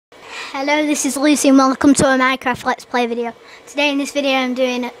Hello, this is Lucy and welcome to a Minecraft Let's Play video. Today in this video I'm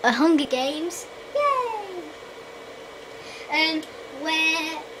doing a Hunger Games. Yay!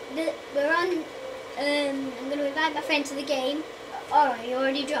 We're on, I'm going to invite my friend to the game. Alright, you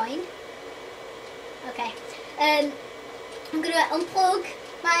already joined? Okay. I'm going to unplug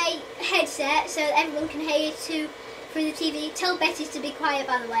my headset so that everyone can hear you through the TV. Tell Betty to be quiet,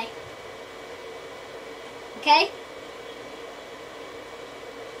 by the way. Okay?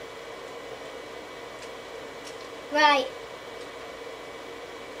 Right.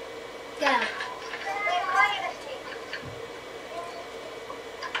 Go.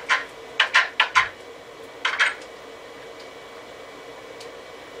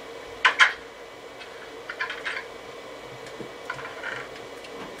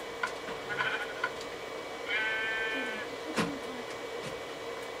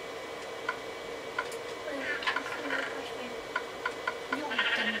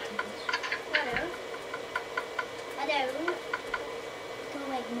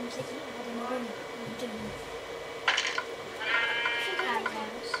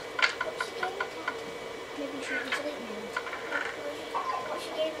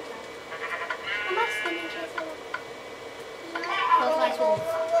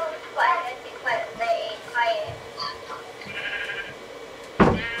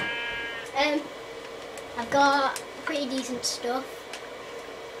 I've got pretty decent stuff.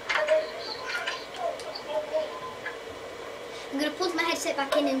 I'm going to plug my headset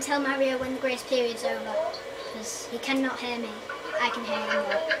back in and tell Mario when the grace period's over, because he cannot hear me. I can hear him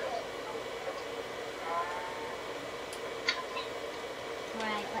though.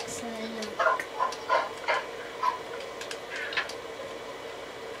 Right, let's look.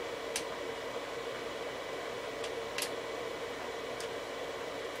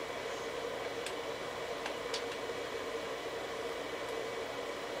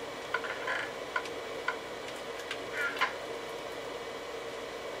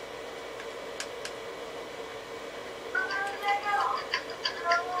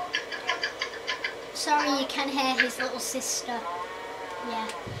 Sorry, you can hear his little sister. Yeah,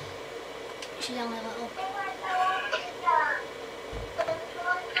 she's only little.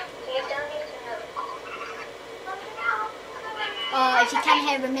 Oh, if you can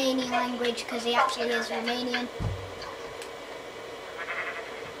hear Romanian language, because he actually is Romanian.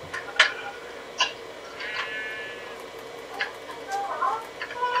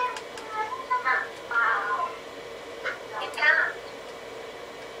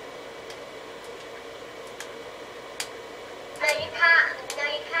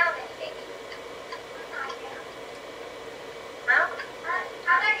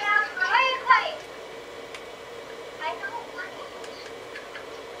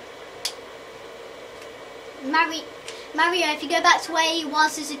 Mario, if you go back to where he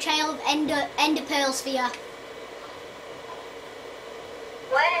was, there's a trail of ender pearls for you.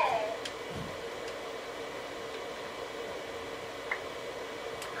 Where?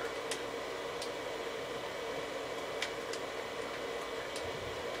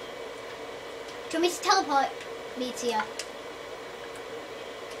 Do you want me to teleport me to you?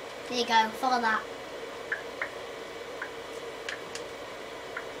 There you go, follow that.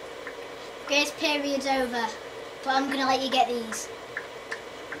 Grace period's over. But I'm gonna let you get these.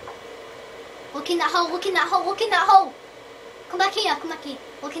 Look in that hole, look in that hole, look in that hole! Come back here, come back here.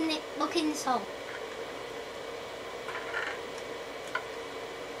 Look in this hole.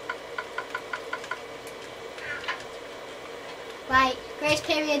 Right, grace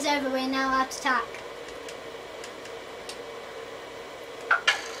period's over, we're now allowed to attack.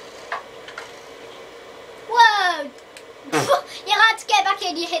 Whoa! You're allowed to get back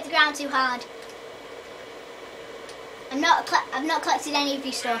in, you hit the ground too hard. I've not collected any of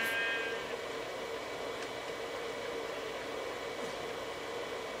your stuff.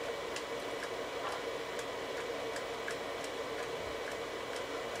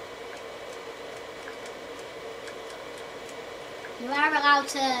 You are allowed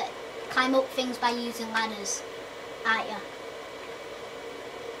to climb up things by using ladders, aren't you?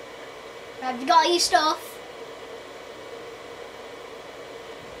 Have you got all your stuff?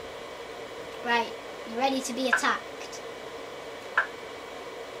 Right, you ready to be attacked?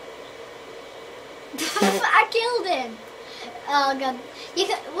 I killed him. Oh god. You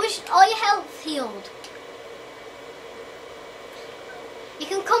can wish all your health healed. You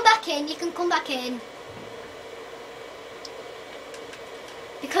can come back in, you can come back in.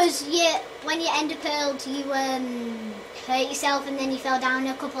 Because when you ender pearled you hurt yourself and then you fell down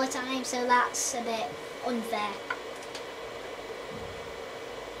a couple of times, so that's a bit unfair.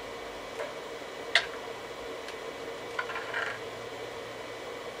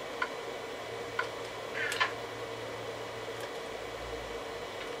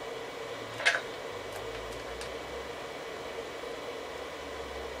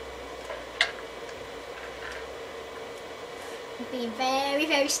 Being very,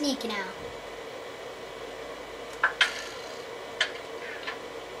 very sneaky now.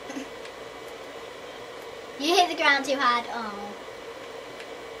 You hit the ground too hard. Oh.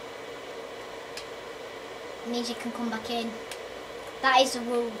 It means you can come back in. That is the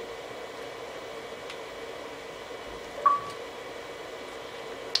rule.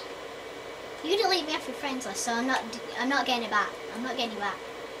 You delete me off your friends list, so I'm not getting it back. I'm not getting you back.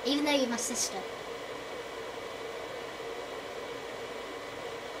 Even though you're my sister.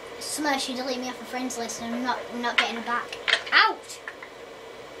 Smash, you delete me off your friends list and I'm not getting it back. Ouch!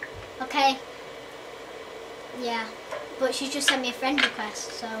 Okay. Yeah. But she's just sent me a friend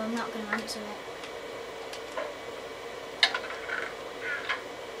request, so I'm not going to answer it.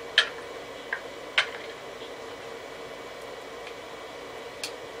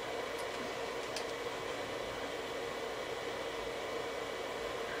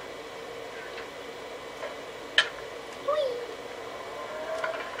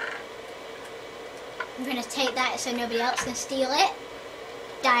 I'm going to take that so nobody else can steal it.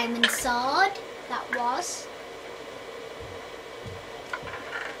 Diamond sword, that was.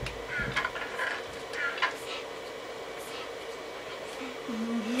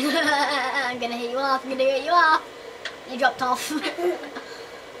 I'm going to hit you off, I'm going to hit you off. You dropped off.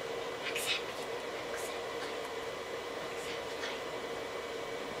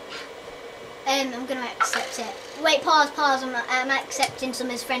 I'm going to accept it. Wait, pause, I'm accepting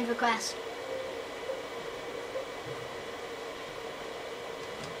someone's friend request.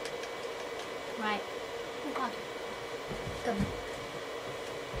 Right. Oh God. Come on.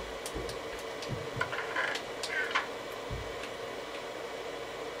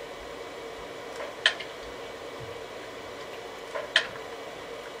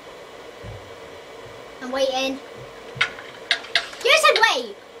 I'm waiting. You said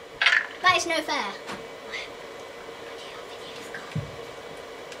wait! That is no fair.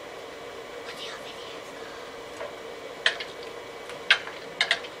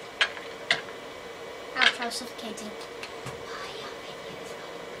 Ouch, I was suffocating.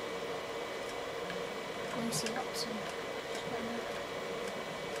 Let me see what's on.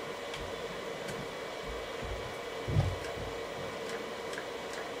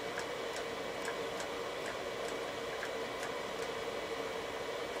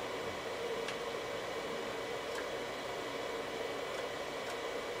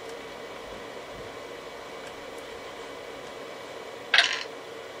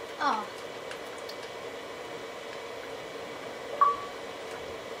 Oh.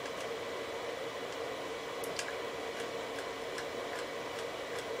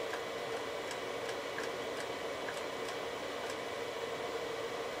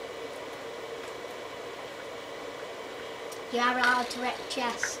 You are allowed to wreck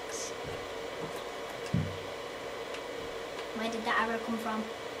chests. Where did that arrow come from?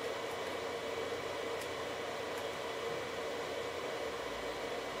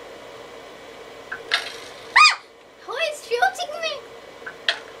 Ah! Who is shooting me?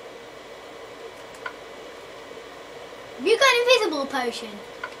 Have you got an invisible potion?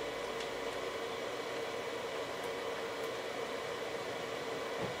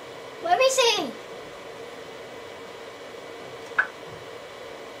 Where is he?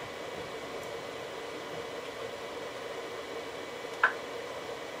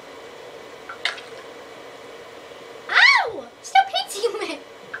 Stop hitting me!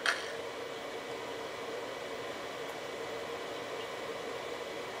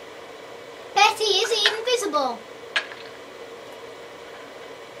 Betty, is he invisible?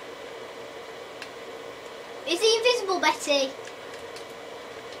 Is he invisible, Betty?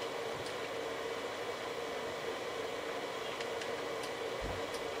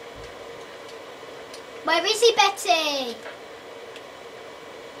 Where is he, Betty?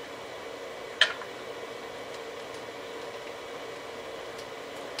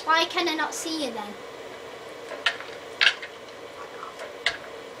 Why can I not see you then?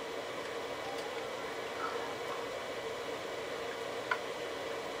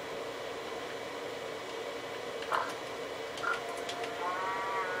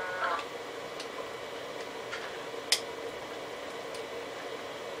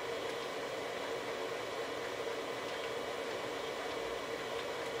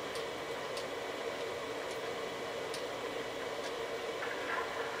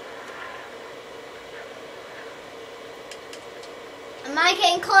 Am I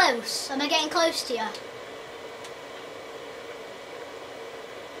getting close? Am I getting close to you?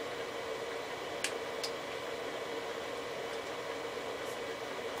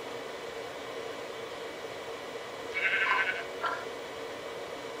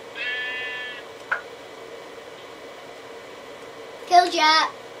 ya.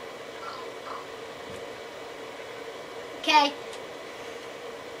 Okay.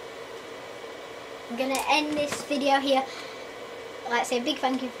 I'm going to end this video here. I'd like to say a big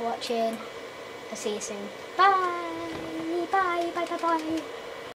thank you for watching. I'll see you soon. Bye. Bye. Bye. Bye. Bye.